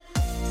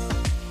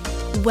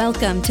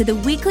Welcome to the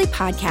weekly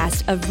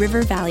podcast of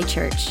River Valley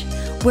Church.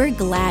 We're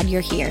glad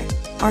you're here.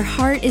 Our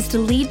heart is to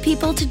lead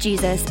people to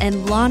Jesus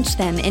and launch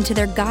them into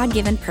their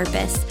God-given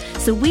purpose.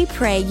 So we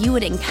pray you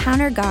would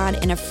encounter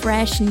God in a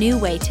fresh, new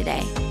way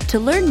today. To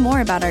learn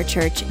more about our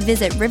church,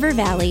 visit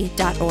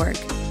rivervalley.org.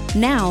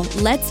 Now,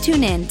 let's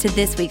tune in to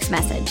this week's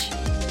message.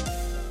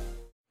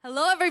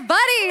 Hello,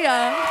 everybody.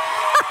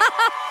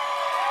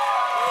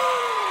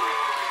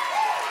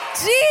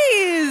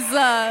 Jeez,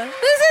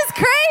 this is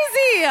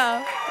crazy.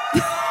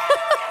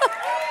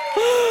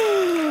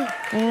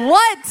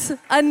 What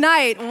a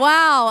night.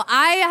 Wow.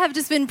 I have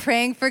just been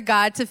praying for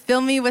God to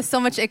fill me with so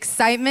much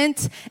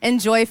excitement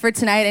and joy for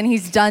tonight, and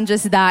he's done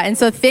just that. And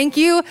so thank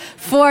you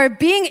for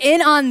being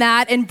in on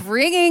that and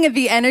bringing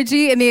the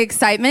energy and the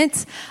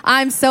excitement.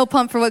 I'm so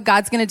pumped for what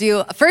God's going to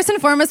do. First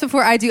and foremost,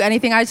 before I do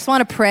anything, I just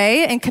want to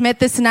pray and commit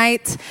this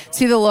night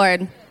to the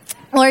Lord.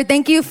 Lord,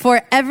 thank you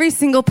for every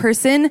single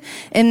person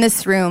in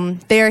this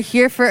room. They are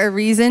here for a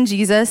reason,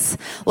 Jesus.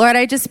 Lord,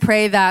 I just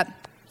pray that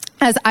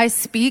as I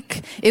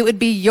speak, it would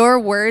be your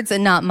words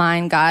and not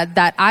mine, God,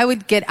 that I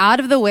would get out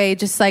of the way,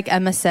 just like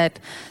Emma said,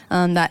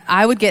 that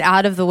I would get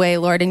out of the way,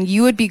 Lord, and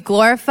you would be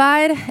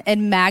glorified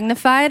and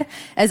magnified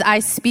as I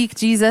speak,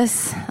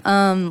 Jesus.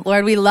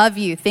 Lord, we love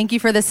you. Thank you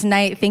for this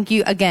night. Thank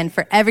you again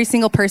for every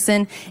single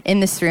person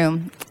in this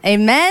room.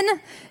 Amen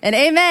and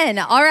amen.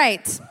 All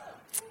right.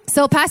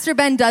 So Pastor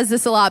Ben does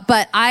this a lot,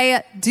 but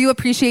I do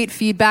appreciate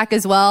feedback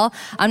as well.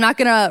 I'm not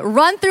going to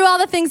run through all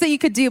the things that you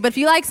could do, but if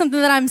you like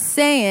something that I'm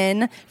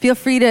saying, feel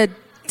free to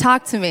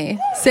talk to me.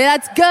 Say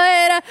that's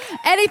good,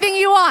 anything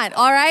you want,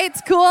 all right?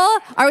 Cool?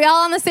 Are we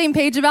all on the same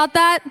page about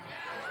that?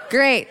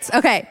 Great.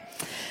 Okay.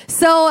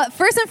 So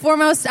first and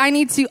foremost, I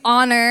need to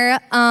honor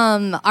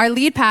our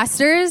lead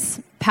pastors,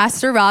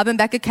 Pastor Rob and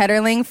Becca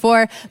Ketterling,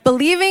 for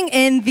believing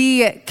in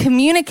the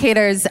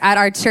communicators at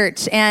our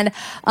church. And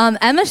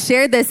Emma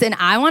shared this, and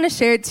I want to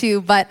share it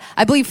too, but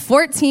I believe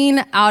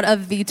 14 out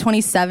of the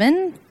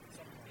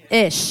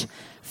 27-ish,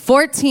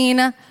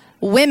 14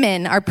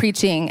 women are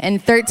preaching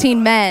and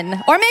 13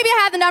 men. Or maybe I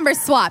have the numbers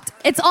swapped.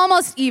 It's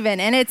almost even,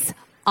 and it's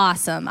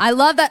awesome. I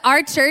love that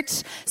our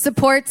church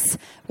supports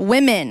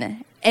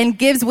women and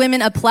gives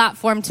women a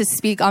platform to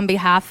speak on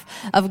behalf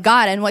of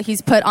God and what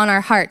he's put on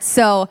our hearts.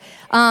 So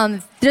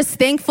just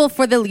thankful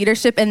for the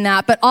leadership in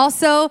that. But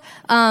also,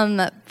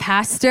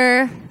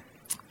 Pastor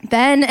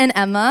Ben and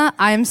Emma,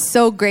 I'm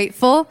so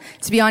grateful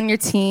to be on your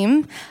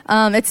team.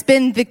 It's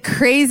been the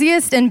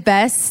craziest and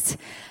best,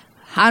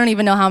 I don't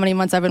even know how many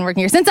months I've been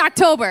working here, since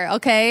October,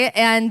 okay?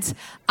 And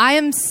I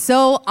am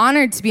so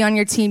honored to be on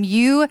your team.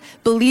 You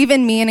believe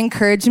in me and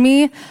encourage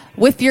me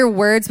with your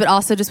words, but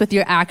also just with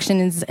your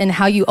actions and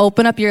how you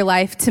open up your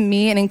life to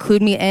me and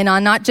include me in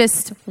on not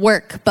just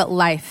work, but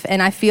life.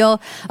 And I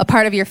feel a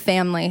part of your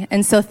family.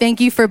 And so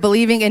thank you for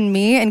believing in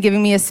me and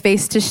giving me a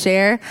space to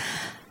share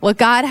what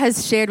God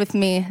has shared with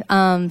me.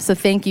 So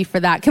thank you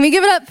for that. Can we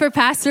give it up for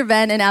Pastor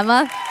Ben and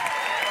Emma?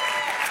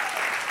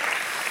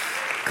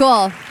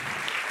 Cool.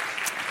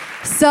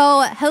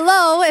 So,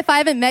 hello, if I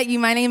haven't met you,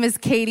 my name is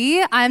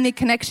Katie. I'm the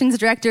Connections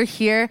Director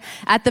here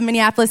at the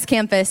Minneapolis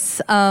campus.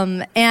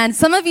 And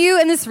some of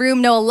you in this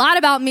room know a lot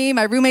about me.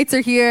 My roommates are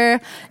here,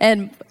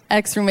 and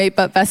ex-roommate,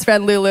 but best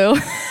friend Lulu.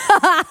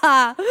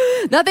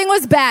 Nothing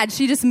was bad.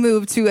 She just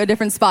moved to a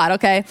different spot,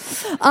 okay?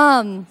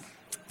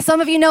 Some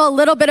of you know a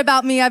little bit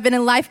about me. I've been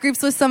in life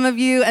groups with some of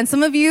you, and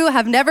some of you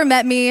have never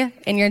met me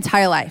in your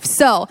entire life.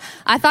 So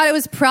I thought it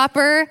was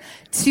proper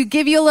to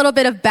give you a little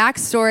bit of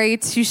backstory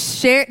to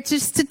share,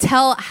 just to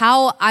tell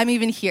how I'm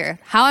even here,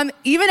 how I'm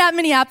even at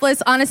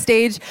Minneapolis on a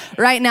stage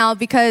right now,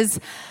 because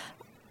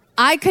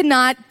I could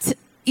not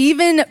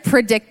even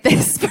predict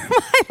this for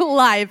my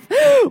life,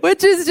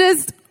 which is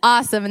just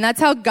awesome. And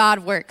that's how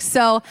God works.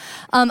 So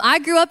I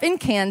grew up in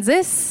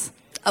Kansas.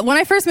 When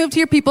I first moved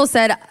here, people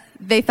said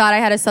they thought I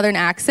had a Southern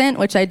accent,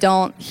 which I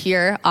don't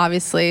hear,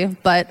 obviously,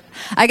 but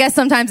I guess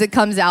sometimes it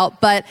comes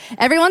out. But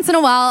every once in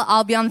a while,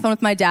 I'll be on the phone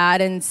with my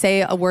dad and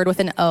say a word with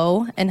an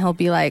O, and he'll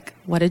be like,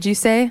 "What did you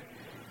say?"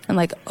 I'm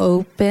like,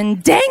 "Open."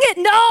 Dang it,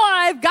 no,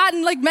 I've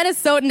gotten like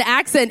Minnesotan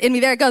accent in me.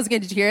 There it goes.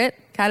 Did you hear it?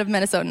 Kind of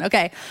Minnesotan.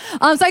 Okay.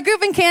 So I grew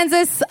up in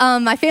Kansas.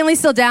 My family's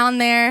still down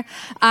there.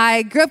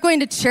 I grew up going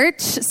to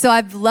church, so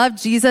I've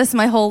loved Jesus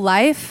my whole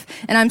life,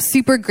 and I'm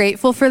super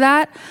grateful for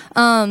that.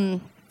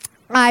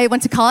 I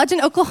went to college in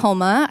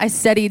Oklahoma. I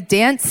studied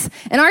dance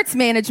and arts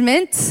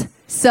management.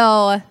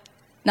 So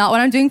not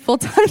what I'm doing full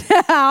time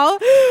now,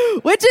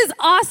 which is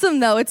awesome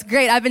though. It's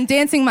great. I've been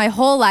dancing my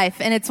whole life,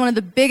 and it's one of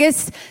the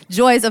biggest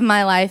joys of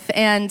my life.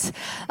 And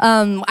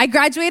I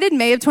graduated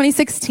May of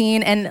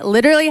 2016 and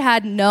literally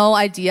had no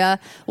idea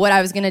what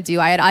I was going to do.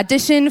 I had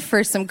auditioned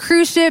for some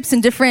cruise ships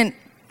and different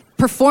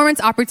performance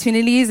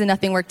opportunities, and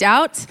nothing worked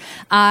out.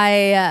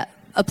 I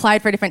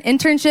applied for different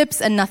internships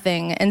and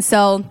nothing. And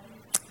so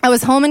I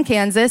was home in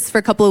Kansas for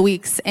a couple of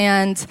weeks,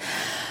 and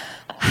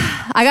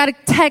I got a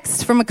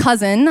text from a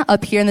cousin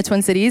up here in the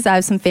Twin Cities. I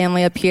have some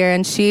family up here,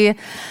 and she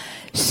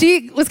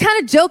was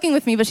kind of joking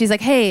with me, but she's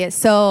like, "Hey,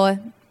 so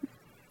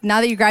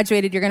now that you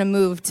graduated, you're going to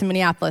move to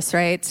Minneapolis,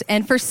 right?"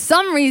 And for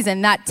some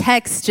reason, that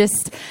text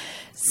just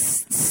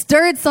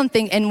stirred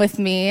something in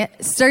me.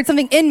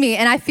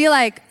 And I feel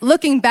like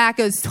looking back,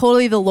 it was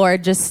totally the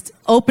Lord just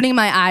opening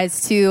my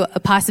eyes to a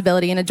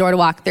possibility and a door to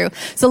walk through.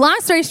 So long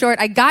story short,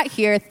 I got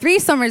here 3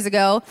 summers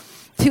ago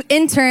to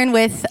intern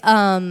with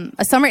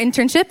a summer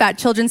internship at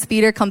Children's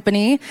Theater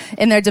Company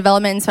in their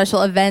development and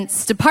special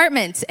events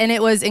department. And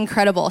it was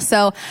incredible.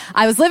 So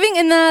I was living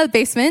in the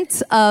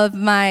basement of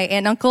my aunt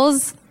and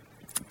uncle's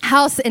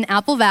house in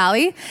Apple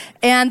Valley.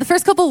 And the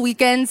first couple of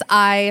weekends,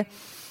 I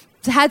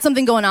had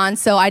something going on,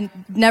 so I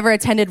never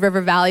attended River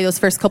Valley those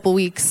first couple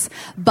weeks.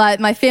 But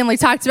my family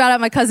talked about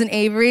it. My cousin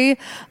Avery,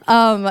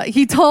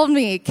 he told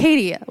me,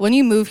 Katie, when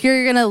you move here,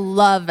 you're going to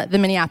love the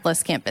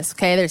Minneapolis campus,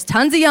 okay? There's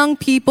tons of young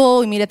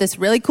people. We meet at this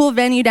really cool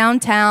venue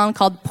downtown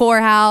called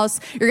Poorhouse.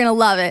 You're going to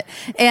love it.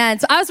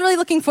 And so I was really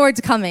looking forward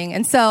to coming.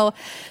 And so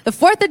the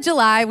 4th of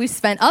July, we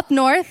spent up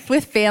north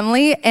with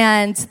family.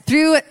 And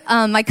through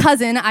my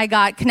cousin, I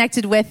got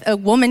connected with a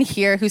woman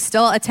here who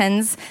still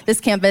attends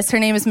this campus. Her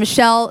name is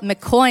Michelle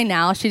McCoy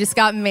now. She just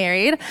got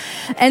married.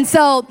 And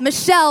so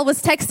Michelle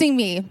was texting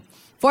me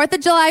 4th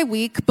of July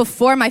week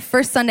before my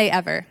first Sunday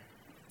ever.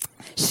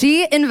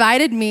 She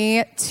invited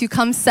me to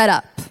come set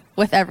up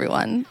with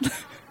everyone.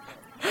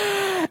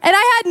 And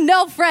I had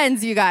no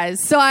friends, you guys.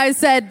 So I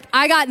said,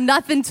 I got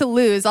nothing to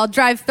lose. I'll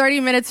drive 30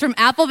 minutes from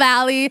Apple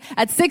Valley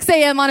at 6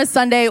 a.m. on a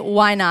Sunday.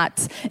 Why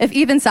not? If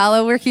Ethan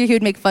Salo were here, he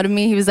would make fun of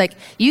me. He was like,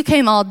 you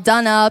came all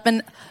done up.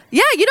 And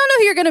yeah, you don't know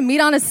who you're going to meet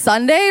on a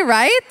Sunday,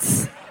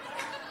 right?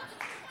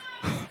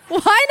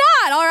 Why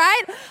not? All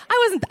right.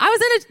 I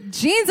was in a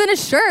jeans and a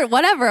shirt,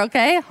 whatever.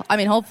 Okay. I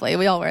mean, hopefully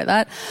we all wear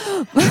that.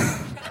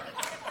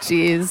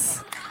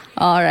 Jeez.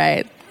 All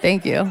right.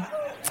 Thank you.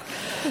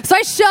 So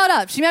I showed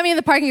up. She met me in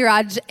the parking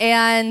garage,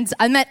 and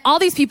I met all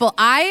these people.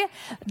 I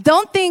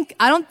don't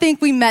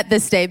think we met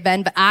this day,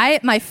 Ben, but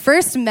my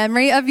first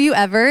memory of you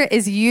ever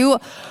is you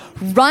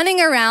running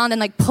around and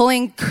like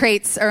pulling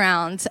crates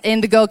around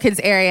in the Go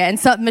Kids area. And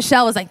so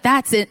Michelle was like,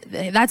 that's it.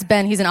 That's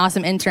Ben. He's an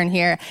awesome intern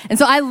here. And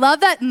so I love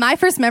that my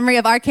first memory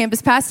of our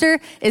campus pastor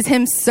is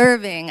him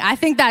serving. I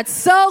think that's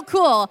so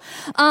cool.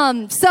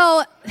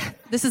 So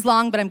this is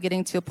long, but I'm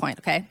getting to a point,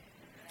 okay?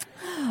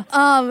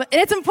 And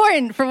it's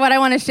important for what I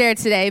want to share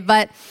today,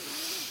 but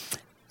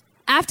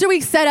after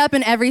we set up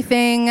and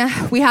everything,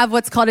 we have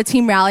what's called a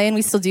team rally, and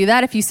we still do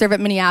that if you serve at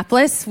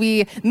Minneapolis.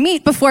 We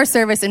meet before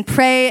service and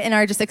pray and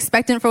are just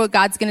expectant for what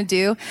God's going to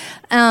do.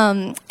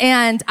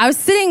 And I was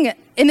sitting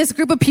in this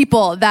group of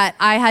people that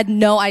I had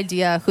no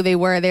idea who they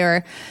were. They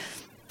were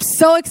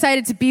so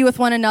excited to be with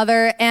one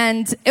another,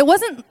 and it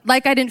wasn't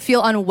like I didn't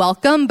feel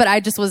unwelcome, but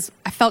I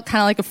felt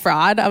kind of like a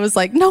fraud. I was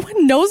like, no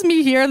one knows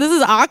me here. This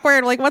is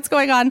awkward. Like, what's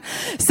going on?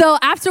 So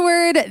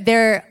afterward,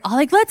 they're all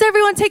like, let's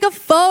everyone take a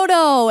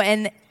photo.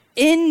 And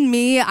in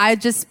me, I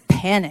just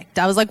panicked.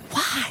 I was like,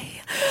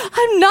 why?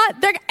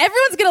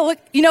 Everyone's going to look,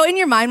 in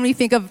your mind when you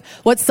think of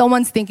what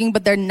someone's thinking,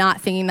 but they're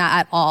not thinking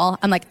that at all.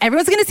 I'm like,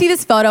 everyone's going to see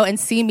this photo and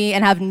see me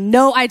and have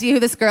no idea who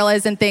this girl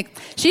is and think,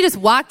 she just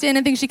walked in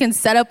and thinks she can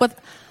set up with...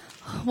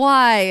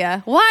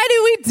 Why? Why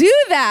do we do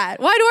that?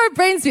 Why do our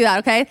brains do that,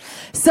 okay?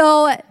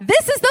 So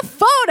this is the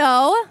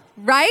photo,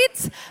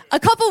 right? A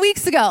couple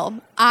weeks ago,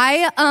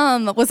 I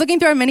was looking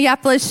through our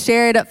Minneapolis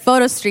shared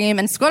photo stream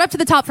and scrolled up to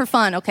the top for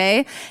fun,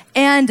 okay?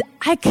 And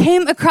I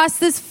came across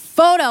this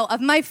photo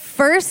of my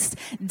first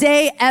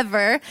day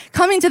ever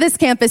coming to this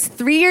campus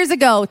 3 years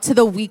ago to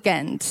the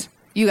weekend.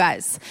 You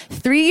guys,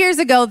 3 years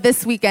ago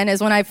this weekend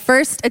is when I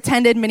first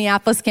attended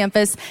Minneapolis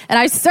campus, and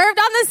I served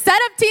on the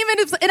setup team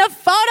in a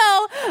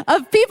photo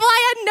of people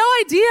I had no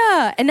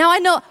idea. And now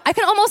I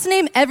can almost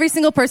name every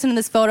single person in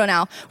this photo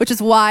now, which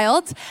is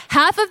wild.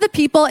 Half of the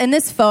people in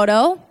this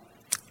photo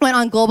went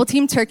on Global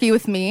Team Turkey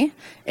with me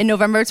in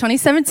November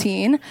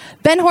 2017.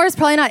 Ben Hoare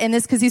probably not in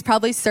this because he's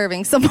probably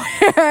serving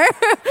somewhere,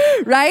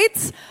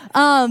 right?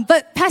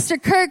 But Pastor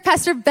Kirk,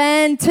 Pastor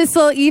Ben,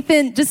 Tissel,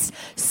 Ethan, just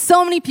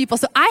so many people.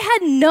 So I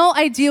had no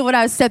idea what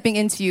I was stepping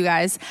into, you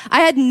guys. I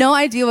had no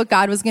idea what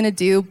God was going to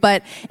do.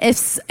 But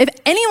if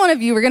any one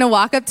of you were going to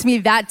walk up to me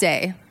that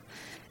day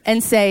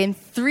and say, in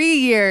 3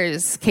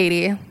 years,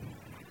 Katie,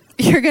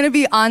 you're going to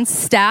be on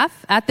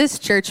staff at this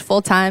church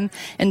full time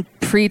and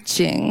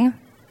preaching,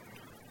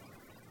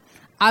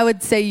 I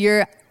would say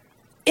you're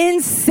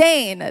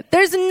insane.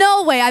 There's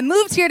no way. I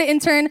moved here to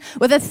intern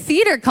with a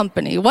theater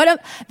company.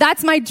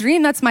 That's my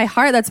dream. That's my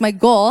heart. That's my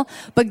goal.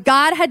 But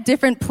God had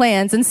different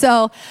plans. And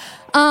so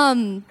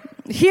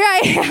here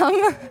I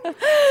am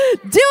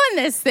doing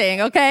this thing,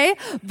 okay?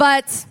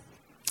 But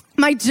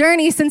my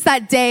journey since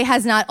that day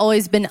has not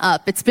always been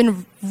up. It's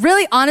been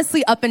really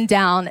honestly up and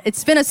down.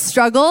 It's been a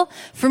struggle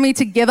for me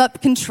to give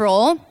up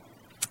control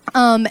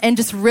and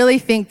just really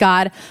think,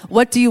 God,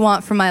 what do you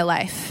want from my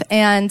life?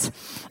 And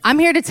I'm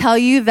here to tell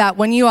you that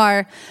when you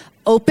are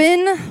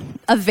open,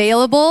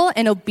 available,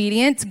 and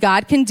obedient,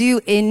 God can do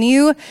in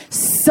you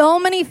so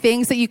many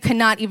things that you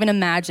cannot even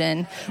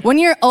imagine. When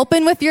you're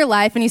open with your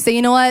life and you say,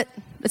 you know what?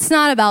 It's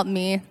not about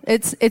me.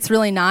 It's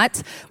really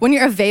not. When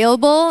you're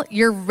available,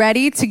 you're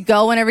ready to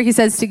go whenever he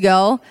says to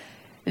go.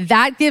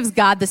 That gives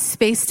God the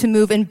space to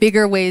move in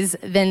bigger ways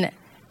than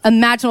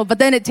imaginable. But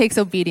then it takes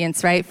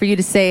obedience, right? For you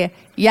to say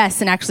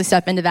yes and actually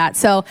step into that.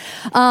 So,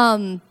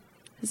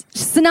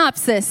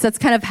 synopsis, that's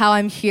kind of how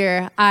I'm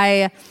here.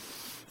 I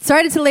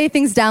started to lay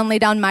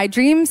down my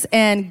dreams,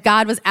 and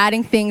God was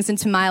adding things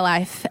into my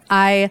life.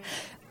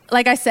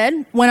 Like I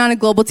said, went on a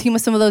global team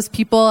with some of those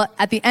people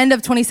at the end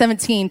of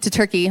 2017 to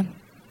Turkey.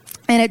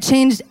 And it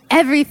changed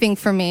everything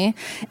for me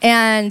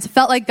and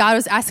felt like God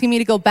was asking me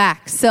to go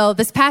back. So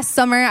this past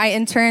summer, I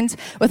interned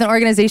with an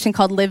organization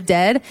called Live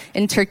Dead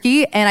in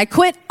Turkey, and I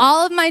quit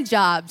all of my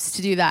jobs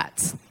to do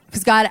that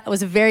because God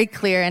was very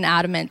clear and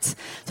adamant.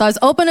 So I was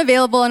open,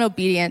 available, and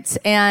obedient.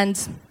 And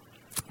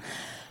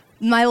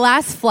my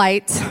last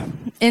flight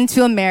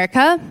into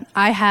America,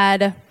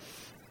 I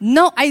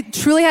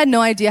truly had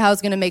no idea how I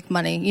was going to make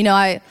money. You know,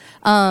 I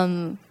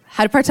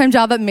had a part-time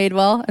job at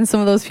Madewell, and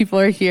some of those people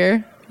are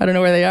here. I don't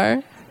know where they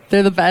are.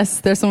 They're the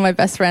best. They're some of my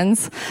best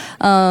friends.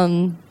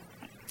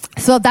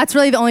 So that's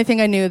really the only thing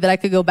I knew that I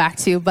could go back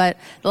to. But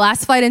the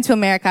last flight into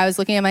America, I was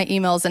looking at my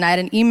emails, and I had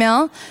an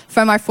email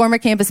from our former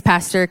campus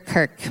pastor,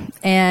 Kirk.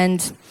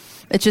 And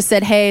it just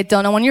said, hey,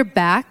 don't know when you're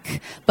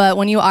back, but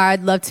when you are,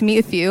 I'd love to meet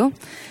with you.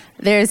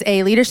 There's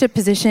a leadership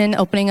position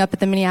opening up at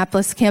the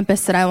Minneapolis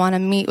campus that I want to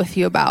meet with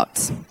you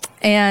about.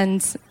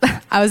 And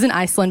I was in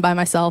Iceland by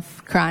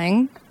myself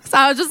crying. So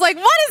I was just like,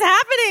 what is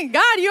happening?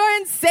 God, you are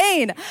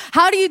insane.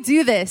 How do you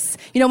do this?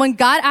 You know, when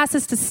God asks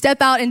us to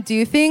step out and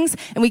do things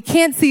and we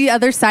can't see the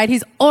other side,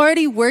 he's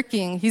already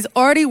working. He's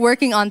already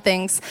working on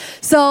things.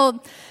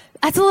 So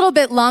that's a little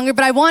bit longer,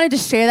 but I wanted to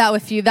share that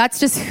with you. That's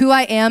just who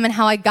I am and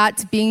how I got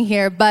to being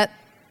here. But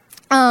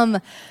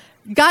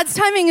God's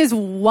timing is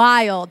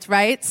wild,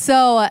 right?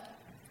 So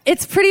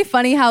it's pretty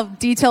funny how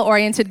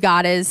detail-oriented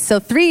God is. So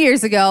 3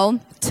 years ago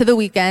to the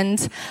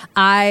weekend,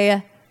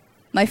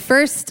 my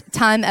first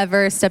time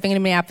ever stepping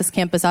into Minneapolis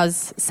campus, I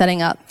was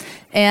setting up.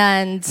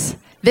 And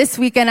this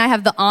weekend, I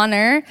have the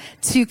honor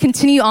to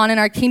continue on in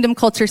our Kingdom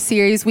Culture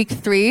series, week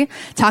 3,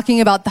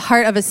 talking about the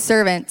heart of a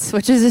servant,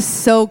 which is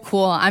just so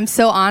cool. I'm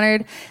so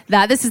honored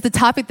that this is the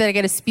topic that I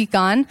get to speak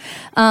on.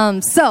 I'm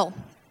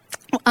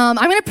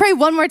going to pray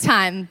one more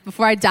time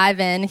before I dive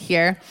in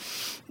here.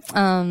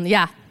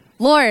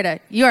 Lord,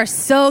 you are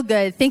so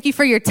good. Thank you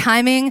for your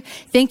timing.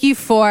 Thank you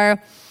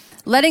for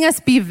letting us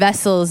be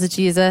vessels,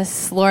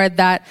 Jesus, Lord,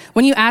 that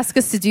when you ask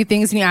us to do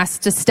things and you ask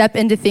us to step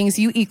into things,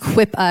 you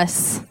equip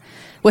us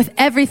with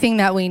everything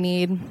that we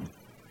need.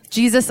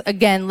 Jesus,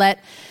 again, let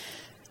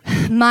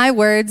my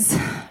words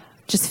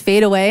just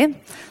fade away.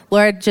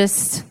 Lord,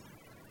 just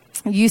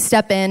you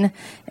step in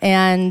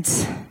and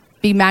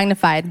be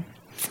magnified.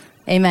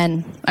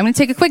 Amen. I'm going to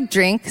take a quick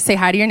drink, say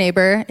hi to your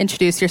neighbor,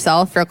 introduce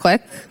yourself real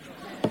quick.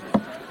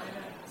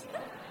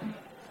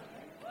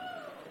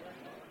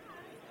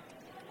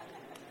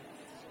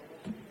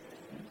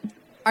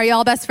 Are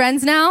y'all best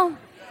friends now?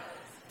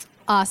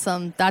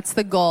 Awesome. That's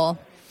the goal.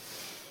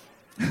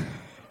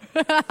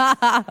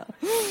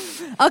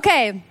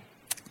 Okay.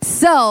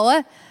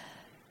 So,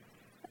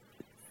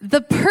 the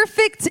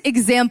perfect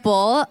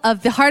example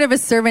of the heart of a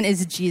servant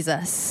is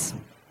Jesus,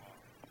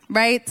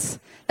 right?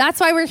 That's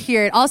why we're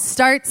here. It all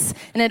starts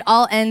and it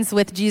all ends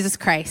with Jesus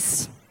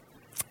Christ.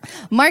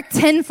 Mark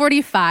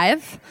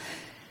 10:45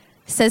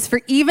 says,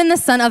 "For even the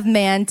Son of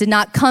Man did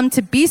not come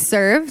to be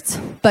served,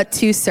 but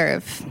to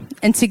serve,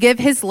 and to give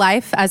his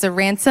life as a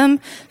ransom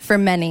for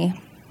many."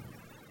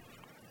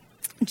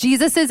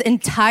 Jesus'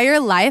 entire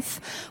life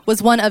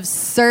was one of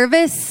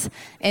service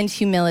and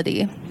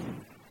humility.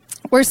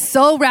 We're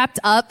so wrapped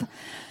up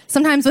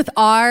sometimes with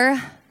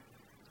our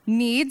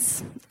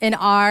needs and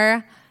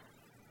our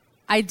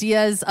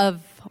ideas of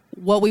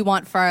what we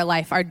want for our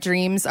life, our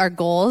dreams, our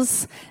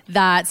goals,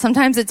 that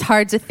sometimes it's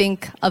hard to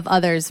think of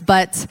others.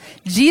 But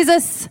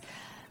Jesus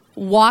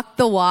walked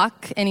the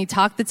walk and he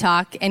talked the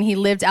talk and he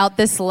lived out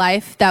this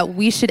life that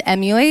we should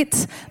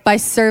emulate by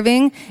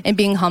serving and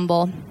being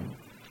humble.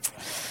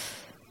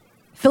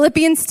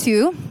 Philippians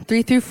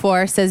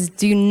 2:3-4 says,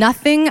 "Do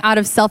nothing out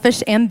of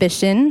selfish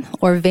ambition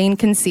or vain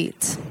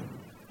conceit.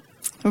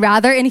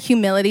 Rather, in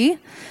humility,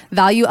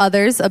 value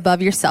others above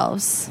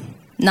yourselves,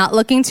 not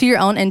looking to your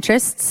own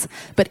interests,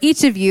 but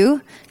each of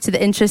you to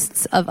the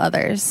interests of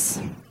others."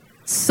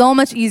 So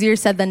much easier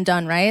said than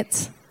done,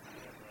 right?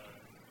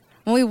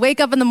 When we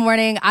wake up in the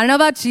morning, I don't know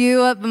about you,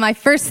 but my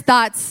first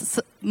thoughts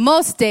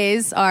most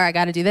days are, I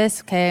got to do this.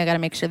 Okay, I got to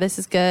make sure this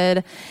is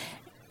good.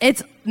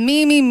 It's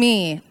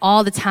me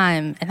all the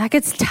time. And that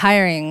gets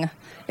tiring.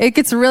 It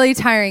gets really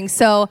tiring.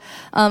 So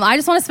I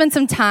just want to spend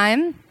some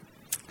time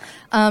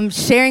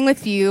sharing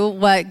with you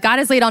what God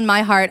has laid on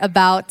my heart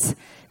about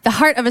the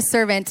heart of a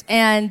servant.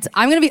 And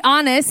I'm going to be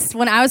honest,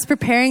 when I was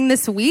preparing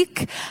this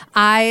week,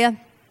 I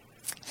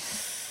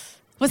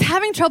was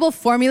having trouble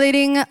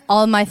formulating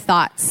all of my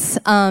thoughts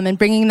and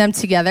bringing them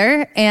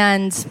together.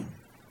 And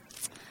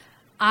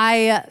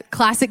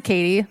classic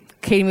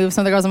Katie moves,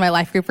 some of the girls in my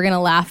life group are going to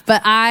laugh,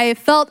 but I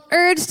felt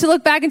urged to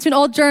look back into an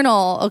old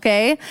journal,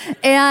 okay?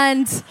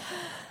 And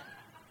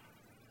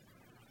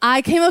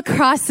I came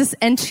across this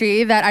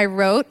entry that I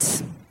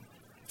wrote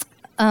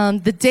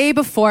the day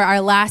before our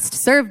last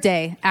serve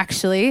day,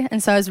 actually.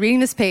 And so I was reading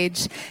this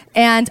page,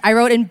 and I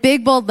wrote in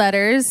big, bold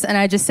letters, and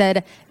I just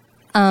said,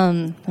 let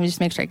me just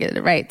make sure I get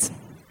it right.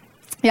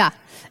 Yeah,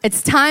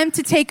 it's time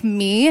to take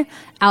me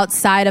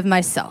outside of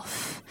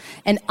myself.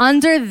 And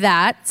under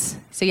that,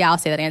 so yeah, I'll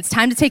say that again. It's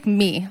time to take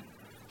me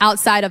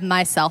outside of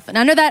myself. And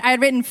under that, I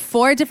had written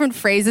 4 different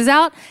phrases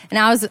out, and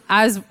I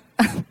was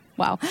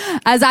wow.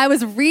 As I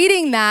was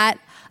reading that,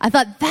 I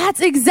thought,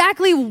 that's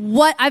exactly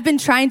what I've been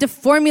trying to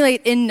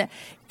formulate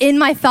in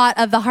my thought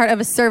of the heart of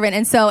a servant.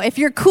 And so if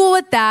you're cool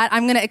with that,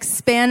 I'm going to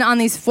expand on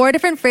these 4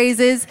 different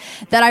phrases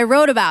that I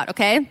wrote about,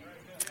 okay?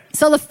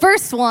 So the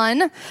first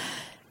one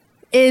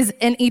is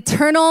an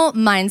eternal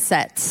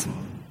mindset.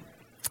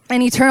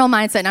 An eternal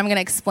mindset, and I'm going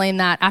to explain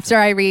that after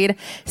I read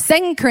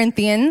 2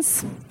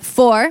 Corinthians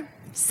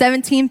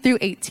 4:17 through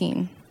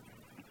 18.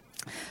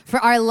 For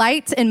our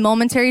light and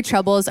momentary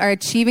troubles are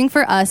achieving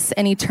for us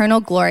an eternal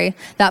glory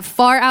that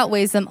far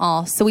outweighs them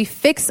all. So we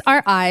fix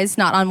our eyes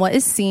not on what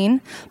is seen,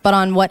 but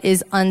on what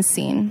is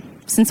unseen.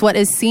 Since what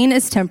is seen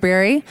is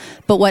temporary,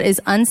 but what is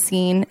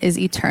unseen is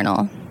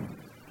eternal.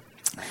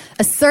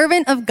 A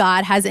servant of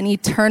God has an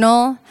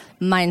eternal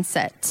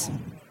mindset.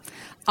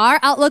 Our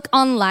outlook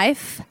on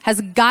life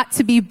has got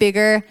to be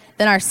bigger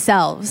than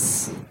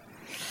ourselves.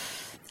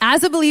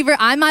 As a believer,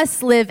 I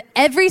must live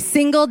every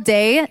single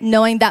day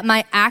knowing that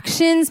my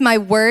actions, my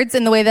words,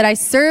 and the way that I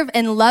serve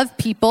and love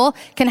people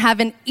can have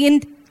an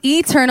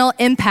eternal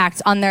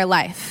impact on their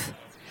life.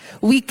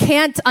 We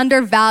can't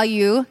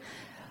undervalue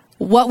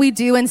what we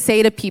do and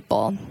say to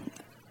people.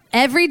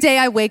 Every day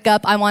I wake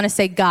up, I want to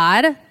say,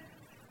 God,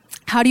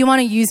 how do you want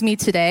to use me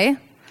today?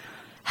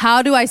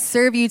 How do I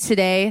serve you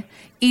today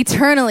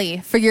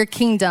eternally for your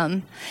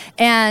kingdom?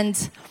 And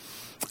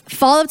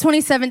fall of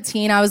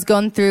 2017, I was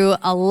going through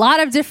a lot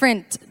of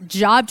different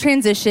job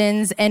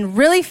transitions and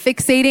really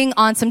fixating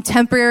on some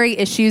temporary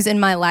issues in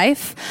my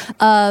life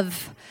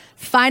of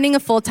finding a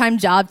full-time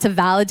job to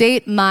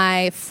validate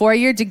my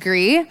 4-year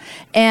degree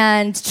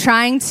and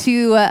trying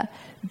to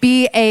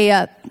be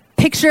a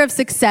picture of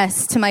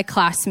success to my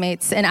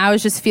classmates. And I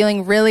was just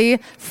feeling really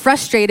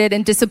frustrated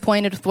and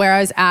disappointed with where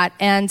I was at.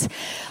 And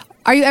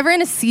are you ever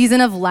in a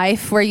season of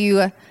life where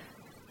you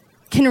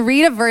can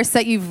read a verse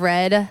that you've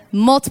read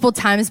multiple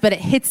times, but it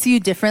hits you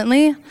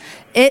differently?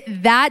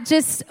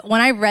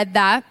 When I read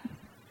that,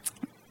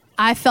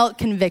 I felt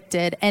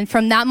convicted. And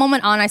from that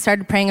moment on, I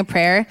started praying a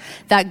prayer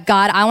that,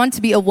 God, I want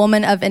to be a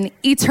woman of an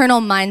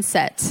eternal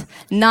mindset,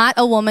 not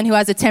a woman who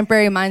has a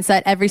temporary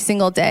mindset every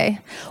single day.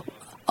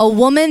 A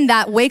woman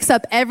that wakes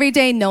up every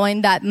day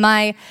knowing that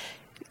my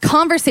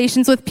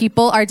conversations with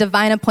people are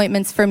divine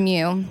appointments from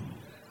you.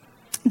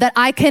 That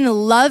I can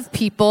love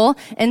people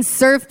and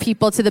serve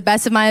people to the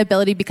best of my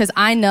ability because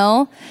I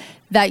know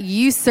that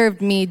you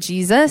served me,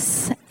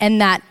 Jesus,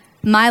 and that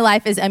my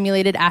life is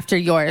emulated after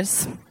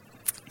yours.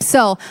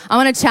 So I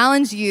want to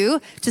challenge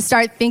you to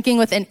start thinking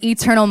with an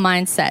eternal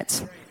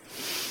mindset.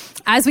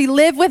 As we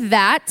live with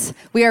that,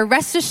 we are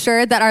rest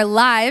assured that our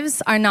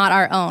lives are not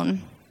our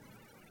own.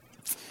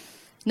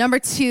 Number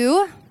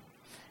 2,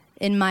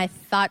 in my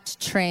thought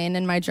train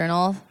in my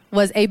journal,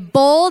 was a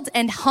bold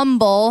and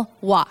humble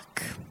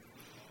walk.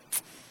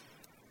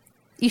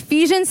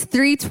 Ephesians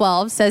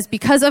 3:12 says,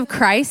 because of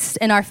Christ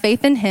and our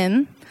faith in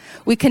him,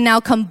 we can now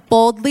come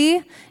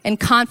boldly and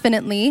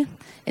confidently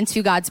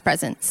into God's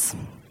presence.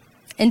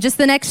 In just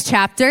the next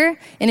chapter,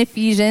 in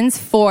Ephesians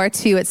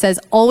 4:2, it says,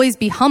 always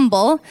be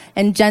humble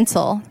and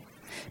gentle.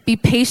 Be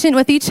patient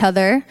with each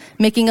other,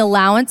 making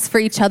allowance for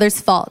each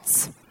other's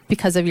faults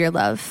because of your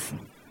love.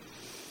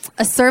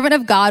 A servant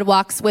of God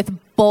walks with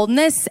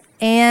boldness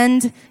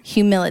and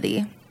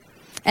humility.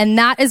 And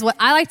that is what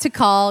I like to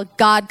call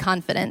God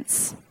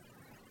confidence.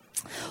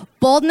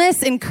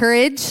 Boldness and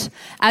courage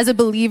as a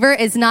believer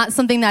is not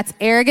something that's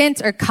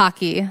arrogant or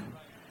cocky,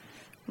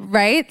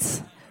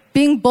 right?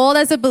 Being bold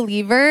as a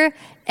believer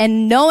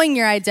and knowing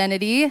your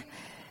identity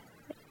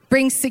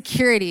brings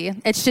security.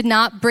 It should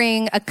not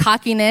bring a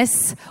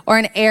cockiness or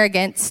an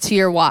arrogance to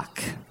your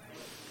walk.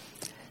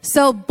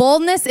 So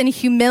boldness and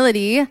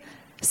humility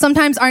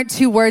sometimes aren't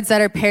 2 words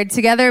that are paired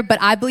together,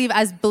 but I believe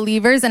as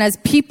believers and as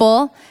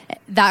people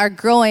that are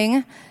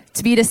growing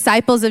to be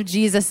disciples of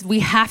Jesus, we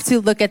have to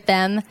look at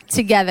them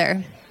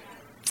together,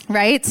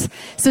 right?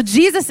 So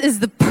Jesus is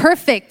the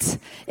perfect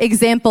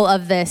example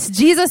of this.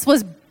 Jesus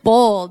was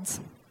bold.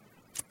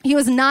 He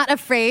was not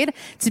afraid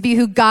to be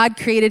who God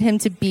created him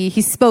to be.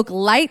 He spoke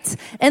light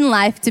and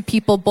life to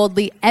people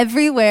boldly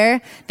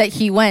everywhere that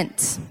he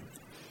went.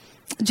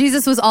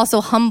 Jesus was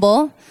also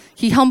humble.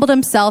 He humbled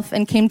himself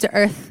and came to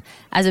earth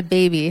as a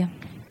baby. And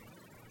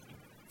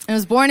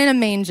was born in a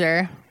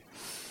manger.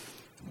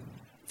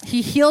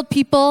 He healed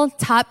people,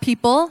 taught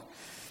people,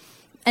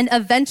 and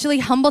eventually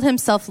humbled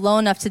himself low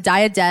enough to die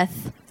a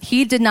death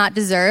he did not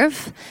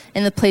deserve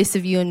in the place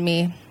of you and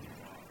me.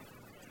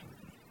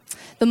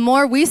 The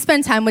more we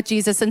spend time with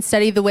Jesus and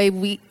study the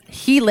way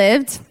he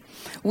lived,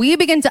 we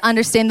begin to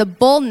understand the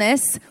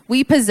boldness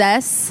we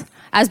possess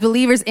as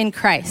believers in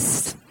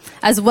Christ,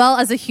 as well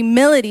as the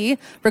humility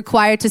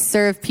required to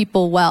serve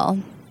people well.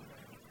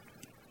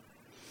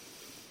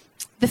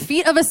 The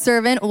feet of a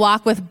servant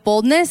walk with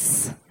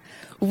boldness,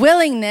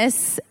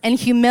 willingness, and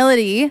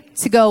humility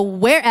to go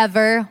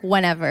wherever,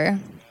 whenever.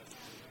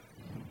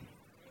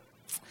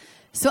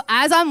 So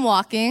as I'm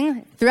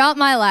walking throughout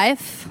my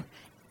life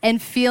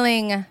and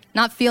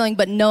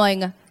but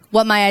knowing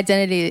what my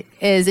identity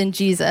is in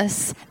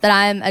Jesus, that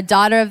I'm a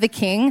daughter of the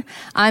King,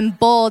 I'm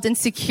bold and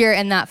secure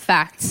in that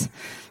fact.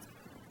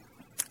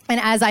 And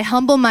as I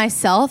humble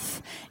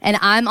myself and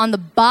I'm on the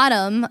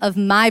bottom of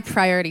my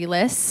priority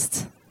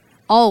list,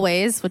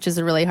 always, which is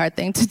a really hard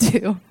thing to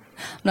do. I'm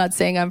not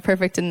saying I'm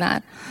perfect in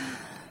that.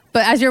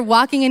 But as you're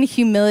walking in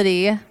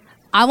humility,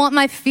 I want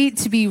my feet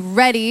to be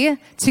ready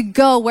to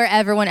go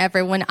wherever,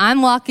 whenever. When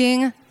I'm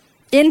walking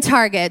in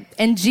Target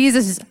and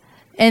Jesus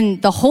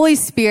and the Holy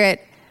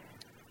Spirit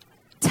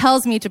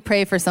tells me to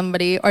pray for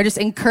somebody or just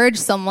encourage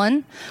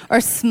someone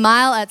or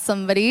smile at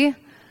somebody,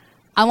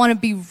 I want to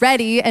be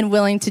ready and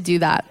willing to do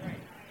that.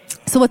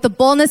 So with the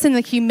boldness and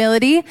the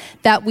humility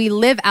that we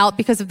live out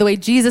because of the way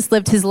Jesus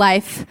lived his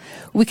life,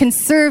 we can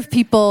serve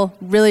people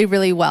really,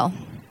 really well.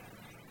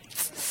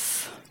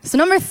 So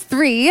number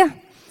 3,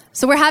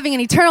 so we're having an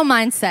eternal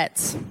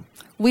mindset.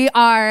 We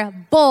are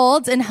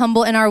bold and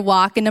humble in our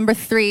walk. And number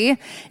 3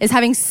 is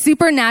having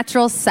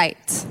supernatural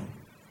sight.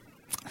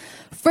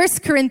 1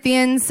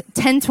 Corinthians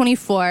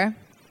 10:24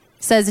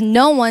 says,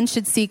 no one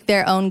should seek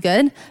their own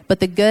good, but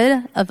the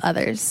good of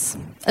others.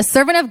 A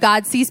servant of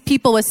God sees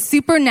people with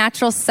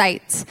supernatural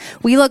sight.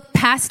 We look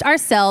past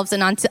ourselves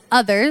and onto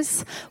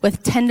others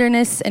with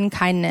tenderness and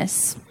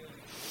kindness.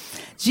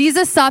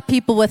 Jesus saw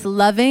people with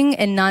loving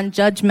and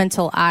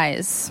non-judgmental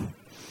eyes.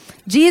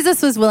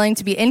 Jesus was willing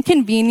to be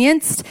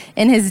inconvenienced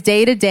in his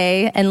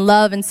day-to-day and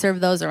love and serve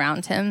those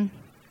around him.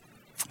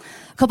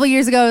 A couple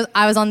years ago,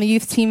 I was on the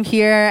youth team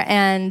here,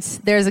 and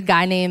there's a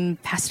guy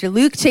named Pastor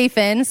Luke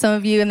Chafin. Some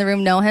of you in the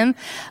room know him.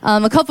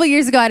 A couple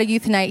years ago at a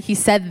youth night, he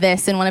said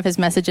this in one of his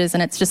messages,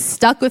 and it's just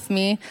stuck with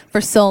me for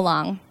so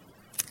long.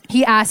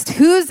 He asked,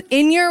 who's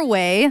in your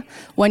way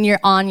when you're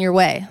on your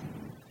way?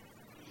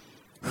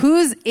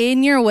 Who's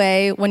in your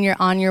way when you're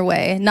on your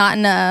way? Not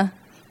in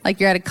like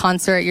you're at a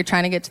concert, you're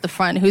trying to get to the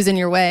front, who's in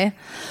your way?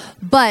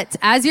 But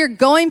as you're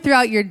going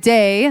throughout your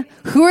day,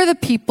 who are the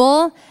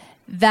people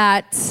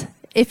that,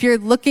 if you're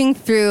looking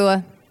through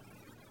a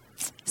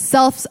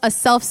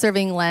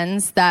self-serving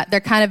lens, that they're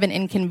kind of an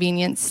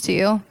inconvenience to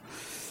you?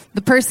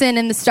 The person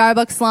in the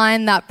Starbucks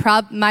line that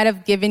might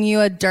have given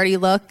you a dirty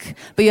look,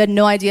 but you had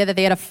no idea that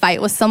they had a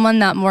fight with someone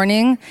that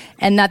morning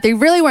and that they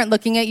really weren't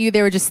looking at you,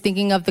 they were just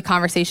thinking of the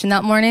conversation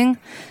that morning.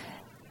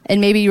 And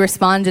maybe you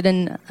responded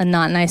in a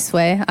not nice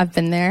way. I've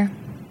been there.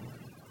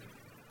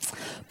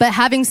 But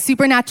having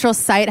supernatural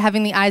sight,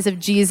 having the eyes of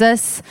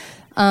Jesus,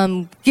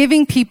 looking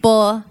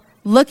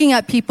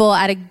at people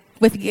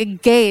with a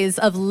gaze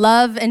of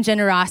love and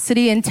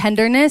generosity and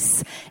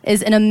tenderness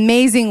is an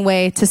amazing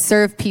way to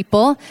serve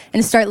people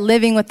and to start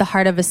living with the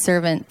heart of a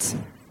servant.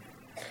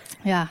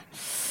 Yeah.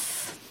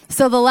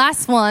 So the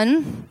last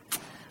one,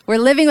 we're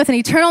living with an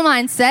eternal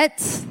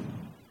mindset.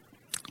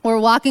 We're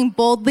walking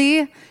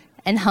boldly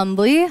and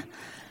humbly.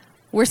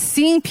 We're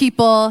seeing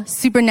people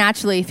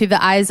supernaturally through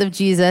the eyes of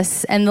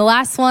Jesus. And the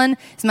last one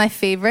is my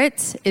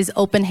favorite, is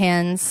open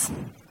hands.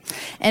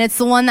 And it's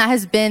the one that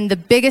has been the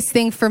biggest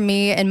thing for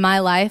me in my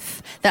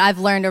life that I've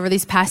learned over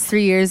these past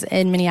 3 years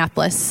in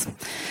Minneapolis.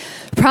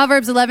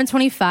 Proverbs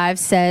 11:25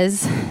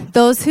 says,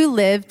 those who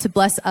live to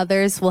bless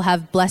others will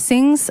have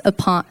blessings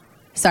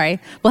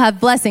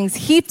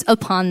heaped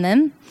upon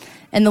them.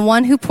 And the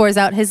one who pours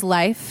out his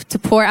life to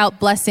pour out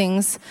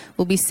blessings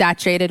will be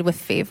saturated with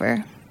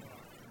favor.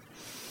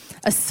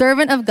 A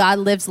servant of God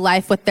lives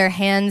life with their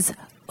hands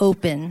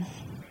open.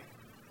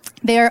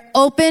 They are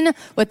open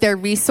with their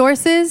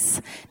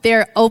resources. They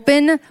are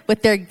open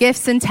with their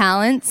gifts and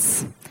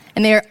talents.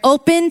 And they are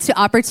open to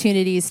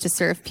opportunities to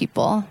serve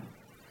people.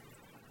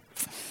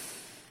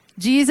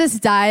 Jesus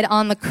died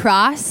on the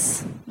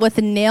cross with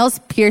the nails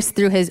pierced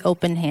through his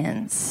open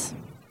hands.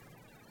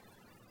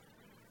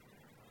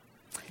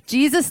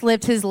 Jesus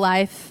lived his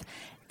life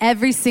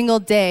every single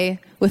day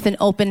with an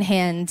open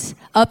hand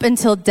up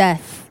until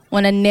death,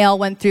 when a nail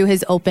went through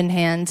his open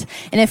hand.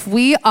 And if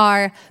we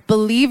are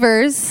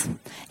believers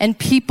and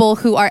people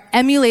who are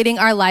emulating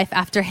our life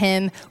after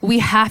him, we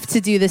have to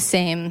do the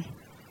same.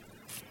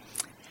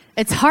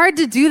 It's hard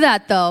to do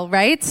that though,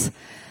 right?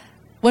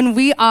 When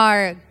we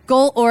are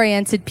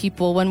goal-oriented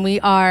people, when we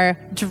are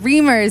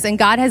dreamers and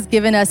God has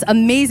given us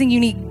amazing,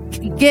 unique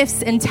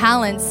gifts and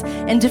talents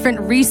and different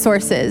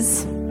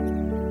resources,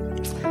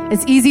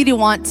 it's easy to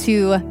want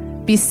to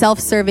be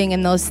self-serving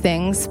in those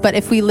things. But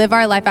if we live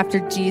our life after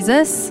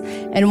Jesus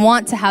and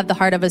want to have the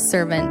heart of a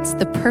servant,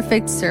 the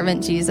perfect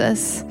servant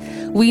Jesus,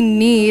 we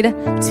need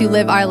to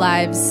live our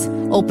lives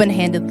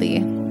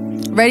open-handedly.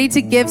 Ready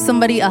to give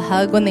somebody a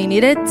hug when they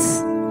need it.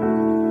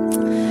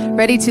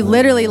 Ready to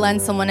literally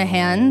lend someone a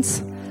hand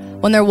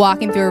when they're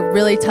walking through a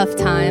really tough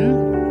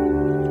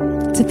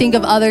time. To think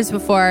of others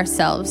before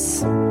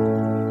ourselves.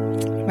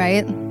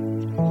 Right?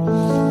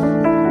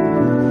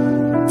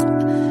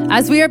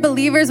 As we are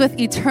believers with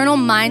eternal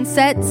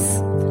mindsets,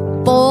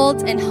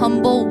 bold and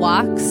humble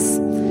walks,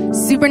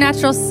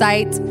 supernatural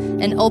sight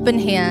and open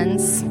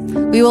hands,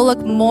 we will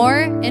look more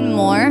and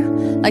more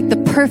like the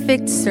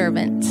perfect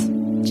servant,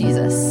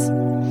 Jesus.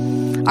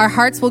 Our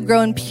hearts will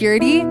grow in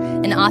purity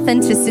and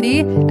authenticity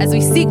as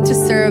we seek to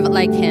serve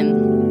like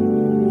him.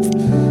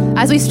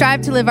 As we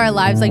strive to live our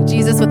lives like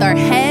Jesus with our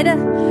head,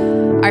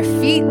 our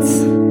feet,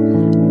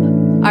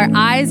 our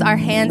eyes, our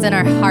hands, and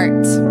our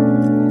heart.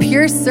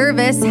 Pure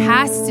service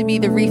has to be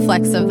the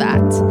reflex of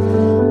that.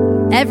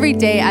 Every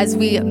day as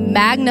we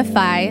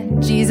magnify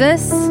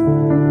Jesus,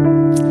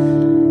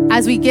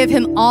 as we give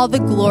him all the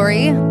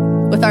glory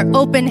with our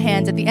open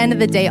hands, at the end of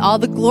the day, all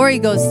the glory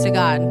goes to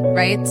God,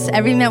 right?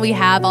 Everything that we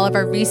have, all of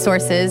our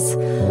resources,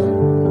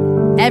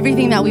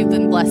 everything that we've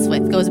been blessed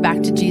with goes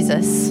back to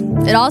Jesus.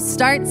 It all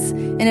starts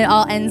and it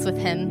all ends with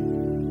him.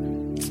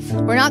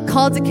 We're not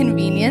called to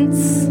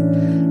convenience.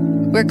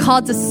 We're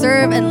called to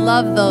serve and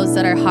love those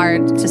that are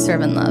hard to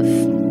serve and love.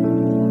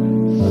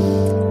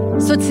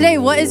 So today,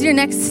 what is your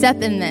next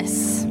step in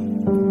this?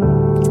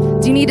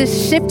 Do you need to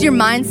shift your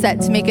mindset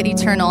to make it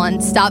eternal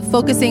and stop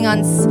focusing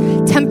on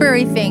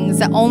temporary things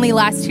that only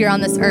last here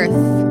on this earth?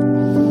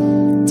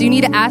 Do you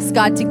need to ask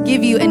God to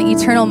give you an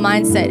eternal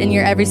mindset in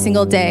your every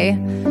single day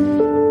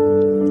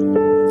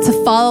to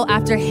follow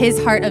after his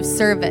heart of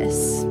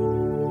service?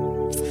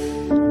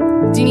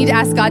 Do you need to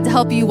ask God to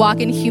help you walk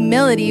in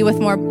humility with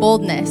more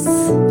boldness?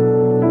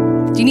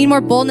 Do you need more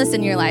boldness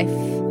in your life?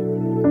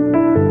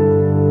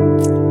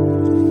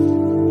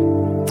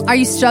 Are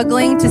you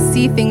struggling to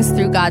see things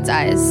through God's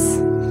eyes?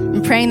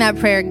 I'm praying that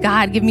prayer,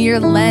 God, give me your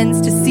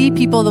lens to see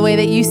people the way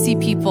that you see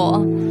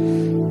people.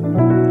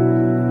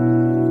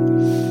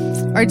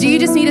 Or do you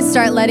just need to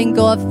start letting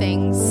go of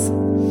things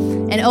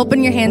and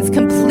open your hands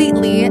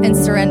completely and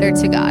surrender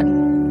to God?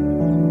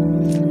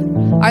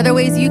 Are there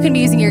ways you can be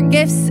using your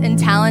gifts and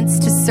talents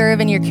to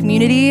serve in your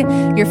community,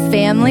 your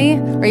family,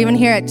 or even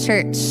here at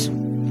church?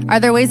 Are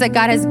there ways that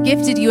God has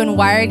gifted you and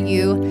wired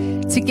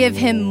you to give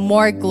him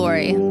more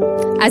glory?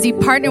 As you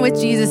partner with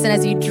Jesus and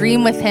as you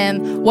dream with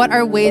him, what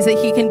are ways that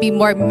he can be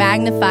more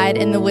magnified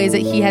in the ways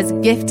that he has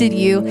gifted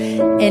you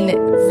and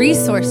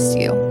resourced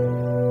you?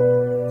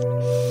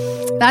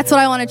 That's what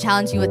I want to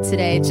challenge you with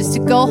today, just to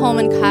go home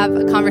and have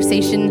a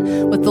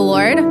conversation with the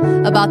Lord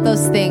about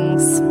those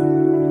things.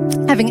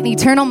 Having an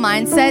eternal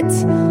mindset,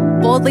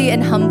 boldly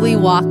and humbly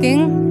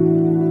walking,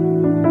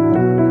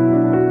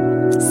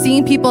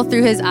 seeing people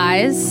through his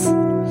eyes,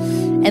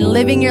 and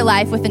living your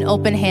life with an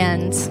open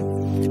hand,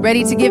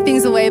 ready to give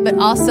things away, but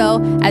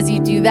also as you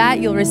do that,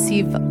 you'll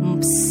receive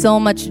so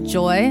much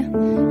joy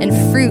and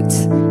fruit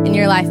in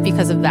your life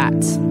because of that.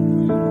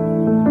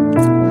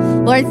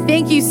 Lord,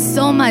 thank you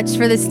so much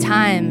for this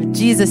time.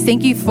 Jesus,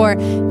 thank you for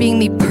being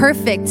the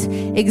perfect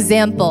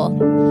example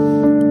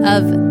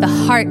of the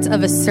heart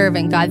of a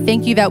servant, God.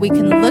 Thank you that we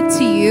can look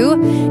to you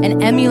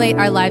and emulate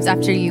our lives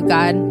after you,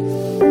 God.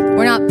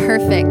 We're not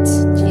perfect,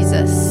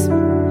 Jesus.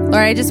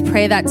 Lord, I just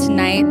pray that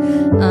tonight,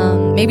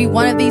 maybe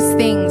one of these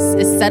things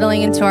is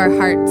settling into our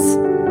hearts.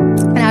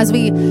 And as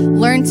we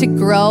learn to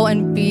grow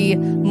and be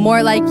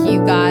more like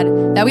you, God,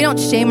 that we don't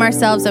shame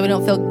ourselves, that we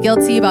don't feel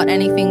guilty about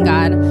anything,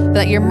 God, but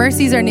that your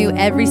mercies are new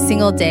every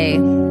single day.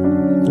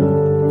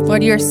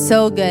 Lord, you are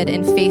so good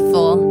and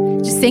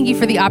faithful. Just thank you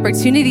for the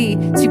opportunity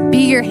to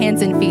be your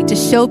hands and feet, to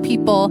show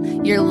people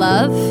your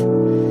love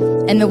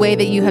and the way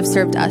that you have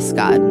served us,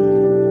 God.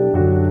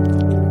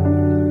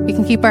 We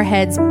can keep our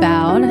heads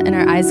bowed and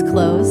our eyes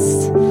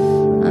closed.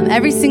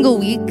 Every single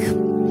week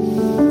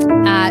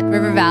at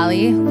River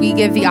Valley, we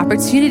give the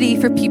opportunity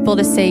for people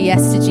to say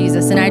yes to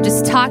Jesus. And I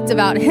just talked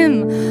about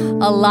him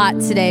a lot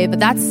today, but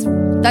that's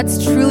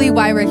truly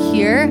why we're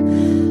here.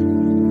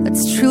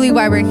 That's truly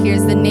why we're here,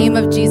 is the name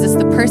of Jesus,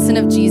 the person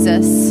of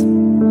Jesus.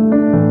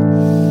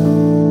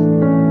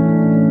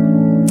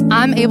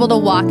 I'm able to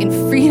walk in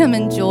freedom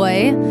and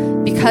joy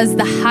because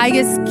the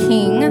highest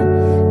King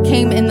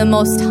came in the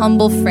most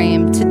humble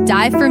frame to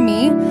die for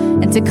me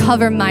and to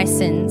cover my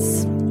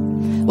sins.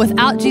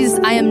 Without Jesus,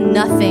 I am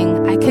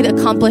nothing. I could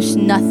accomplish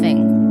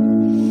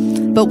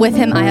nothing. But with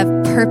him, I have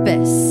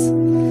purpose.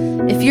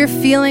 If you're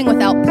feeling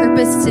without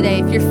purpose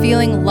today, if you're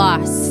feeling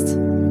lost,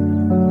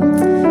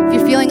 if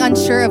you're feeling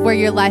unsure of where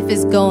your life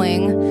is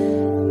going,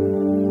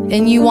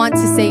 and you want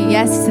to say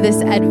yes to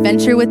this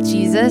adventure with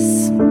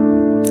Jesus,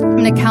 I'm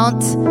going to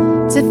count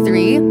to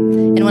 3.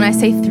 And when I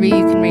say 3,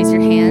 you can raise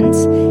your hand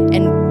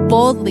and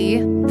boldly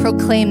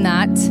proclaim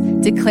that,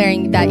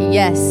 declaring that,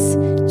 yes,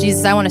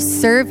 Jesus, I want to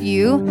serve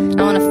you.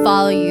 I want to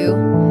follow you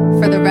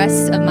for the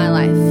rest of my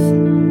life.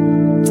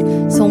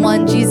 So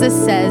 1, Jesus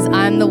says,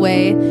 I'm the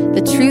way,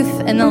 the truth,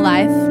 and the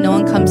life. No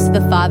one comes to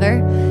the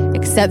Father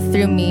except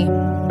through me.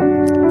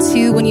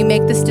 2, when you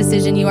make this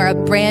decision, you are a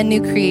brand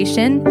new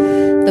creation.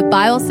 The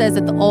Bible says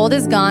that the old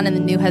is gone and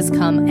the new has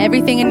come.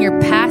 Everything in your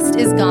past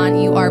is gone.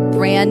 You are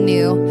brand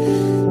new.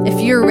 If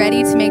you're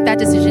ready to make that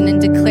decision and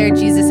declare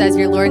Jesus as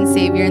your Lord and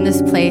Savior in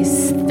this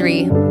place,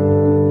 3.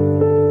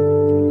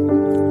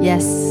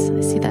 Yes,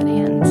 I see that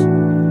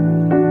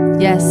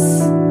hand. Yes.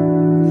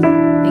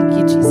 Thank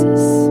you,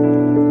 Jesus.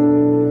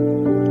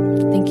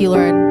 Thank you,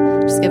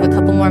 Lord. Just give a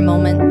couple more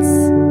moments.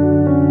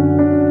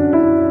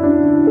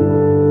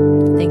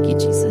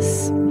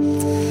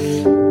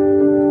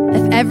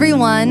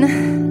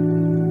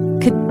 everyone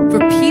could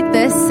repeat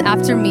this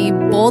after me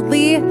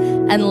boldly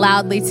and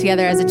loudly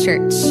together as a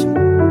church.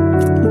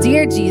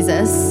 Dear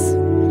Jesus,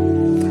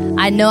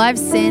 I know I've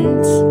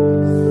sinned.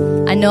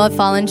 I know I've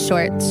fallen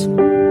short.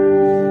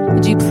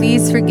 Would you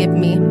please forgive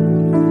me?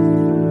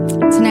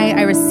 Tonight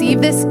I receive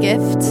this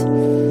gift,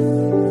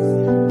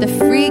 the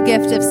free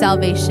gift of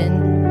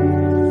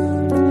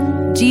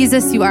salvation.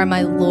 Jesus, you are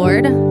my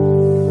Lord,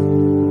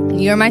 and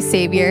you are my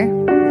Savior.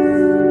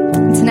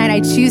 And tonight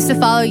I choose to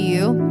follow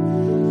you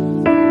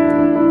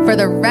for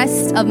the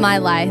rest of my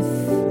life.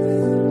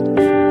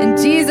 In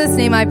Jesus'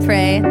 name I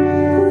pray.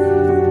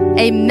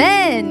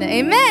 Amen.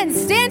 Amen.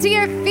 Stand to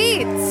your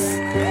feet.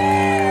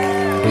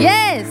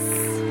 Yes.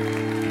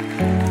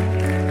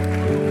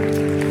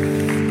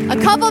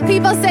 A couple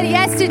people said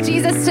yes to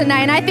Jesus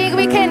tonight, and I think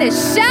we can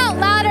shout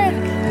louder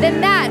than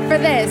that for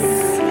this.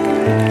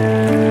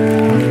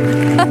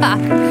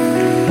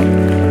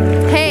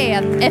 Hey,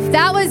 if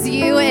that was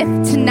you, if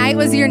tonight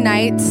was your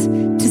night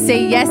to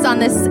say yes on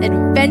this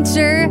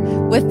adventure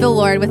with the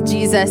Lord, with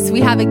Jesus,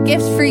 we have a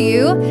gift for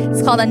you.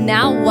 It's called a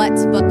Now What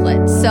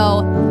booklet.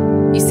 So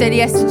you said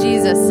yes to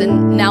Jesus,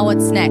 and now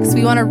what's next?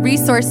 We want to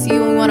resource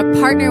you, and we want to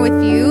partner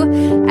with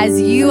you as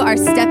you are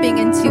stepping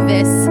into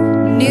this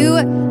new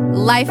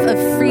life of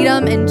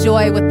freedom and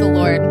joy with the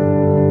Lord.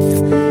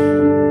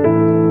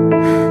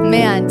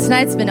 Man,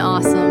 tonight's been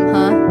awesome,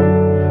 huh?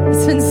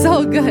 It's been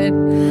so good.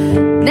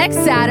 Next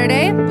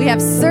Saturday, we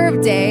have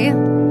Serve Day,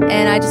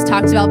 and I just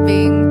talked about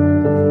being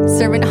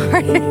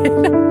servant-hearted.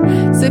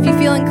 So if you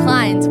feel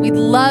inclined, we'd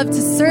love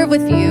to serve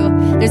with you.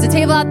 There's a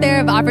table out there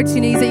of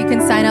opportunities that you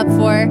can sign up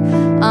for.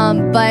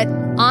 But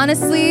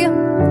honestly,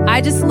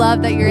 I just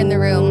love that you're in the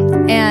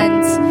room.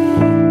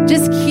 And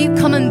just keep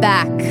coming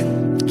back.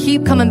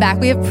 Keep coming back.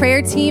 We have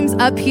prayer teams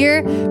up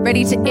here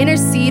ready to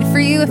intercede for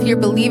you if you're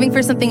believing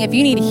for something, if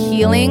you need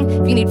healing,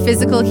 if you need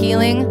physical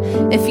healing,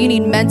 if you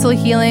need mental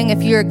healing,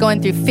 if you're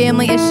going through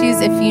family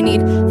issues, if you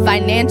need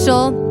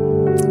financial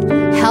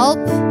help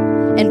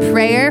and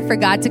prayer for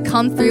God to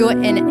come through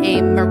in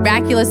a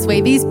miraculous way.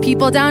 These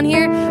people down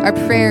here are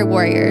prayer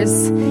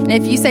warriors. And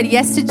if you said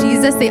yes to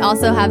Jesus, they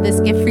also have this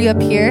gift for you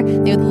up here.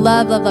 They would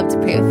love, love, love to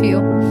pray with you.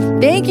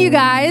 Thank you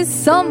guys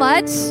so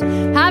much.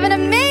 Have an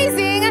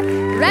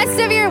amazing rest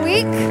of your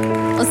week.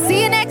 We'll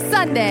see you next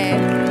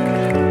Sunday.